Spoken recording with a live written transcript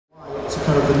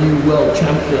kind of the new world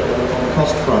champion on the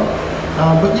cost front.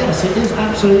 But yes, it is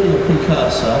absolutely a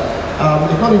precursor.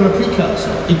 It's not even a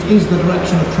precursor, it is the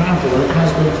direction of travel, and it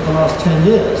has been for the last 10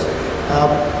 years.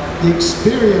 The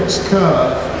experience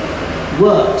curve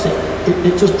works,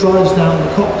 it just drives down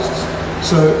the costs.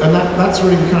 So, and that's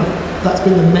really that's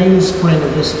been the mainspring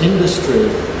of this industry.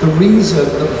 The reason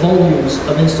that volumes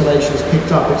of installations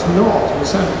picked up, it's not,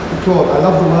 Claude, I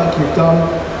love the work you've done,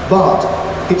 but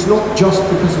it's not just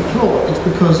because of Claude, it's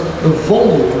because the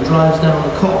volume drives down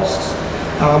the costs.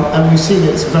 And we've seen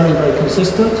it's very, very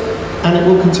consistent, and it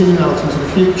will continue out into the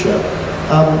future.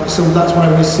 So that's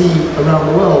why we see around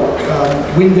the world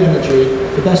wind energy,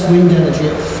 the best wind energy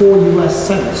at 4 US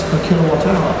cents per kilowatt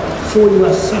hour. 4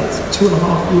 US cents, 2.5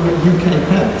 UK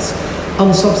pence,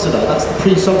 unsubsidized, that's the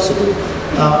pre-subsidy.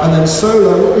 And then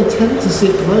solar, what we tend to see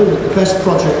at the moment, the best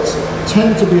projects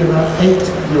tend to be about 8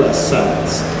 US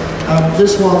cents.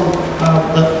 This one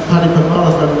that Paddy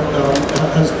Padmanabhan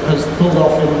has pulled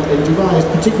off in Dubai is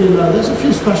particularly low. There's a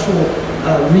few special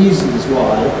reasons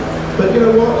why, but you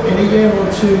know what? In a year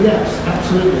or two, yes,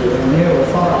 absolutely. In a year or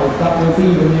 5, that will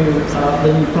be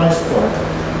the new price point.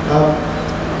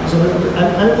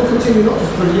 And it will continue not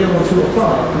just for a year or 2 or 5.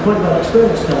 The point about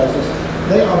experience curves is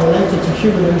they are related to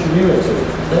human ingenuity.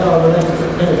 They are related to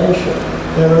innovation.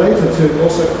 They're related to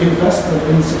also investment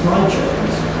in supply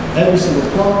chains. Every single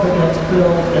plant that gets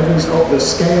built, everything's got the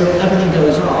scale, everything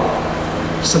goes up.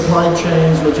 Supply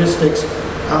chains, logistics,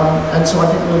 and so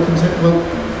I think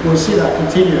we'll see that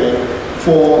continuing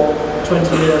for 20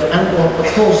 years. And we'll, of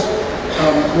course,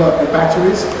 work with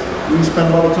batteries. We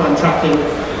spend a lot of time tracking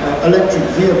electric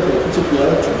vehicle, particularly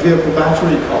electric vehicle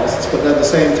battery costs, but they're the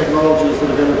same technologies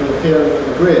that are going to be appearing in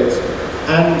the grids.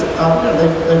 And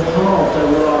they've halved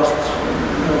over the last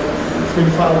 3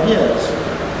 to 5 years.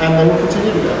 And they will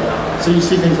continue to go down. So you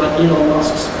see things like Elon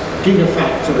Musk's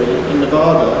Gigafactory in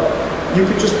Nevada. You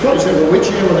could just plot, say, well,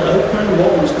 which year will it open?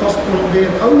 What will its cost point be?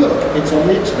 And oh look, it's on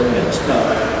the experience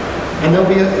curve. And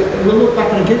we'll look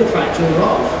back at a Gigafactory and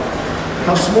laugh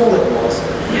how small it was.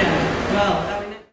 Yeah, well.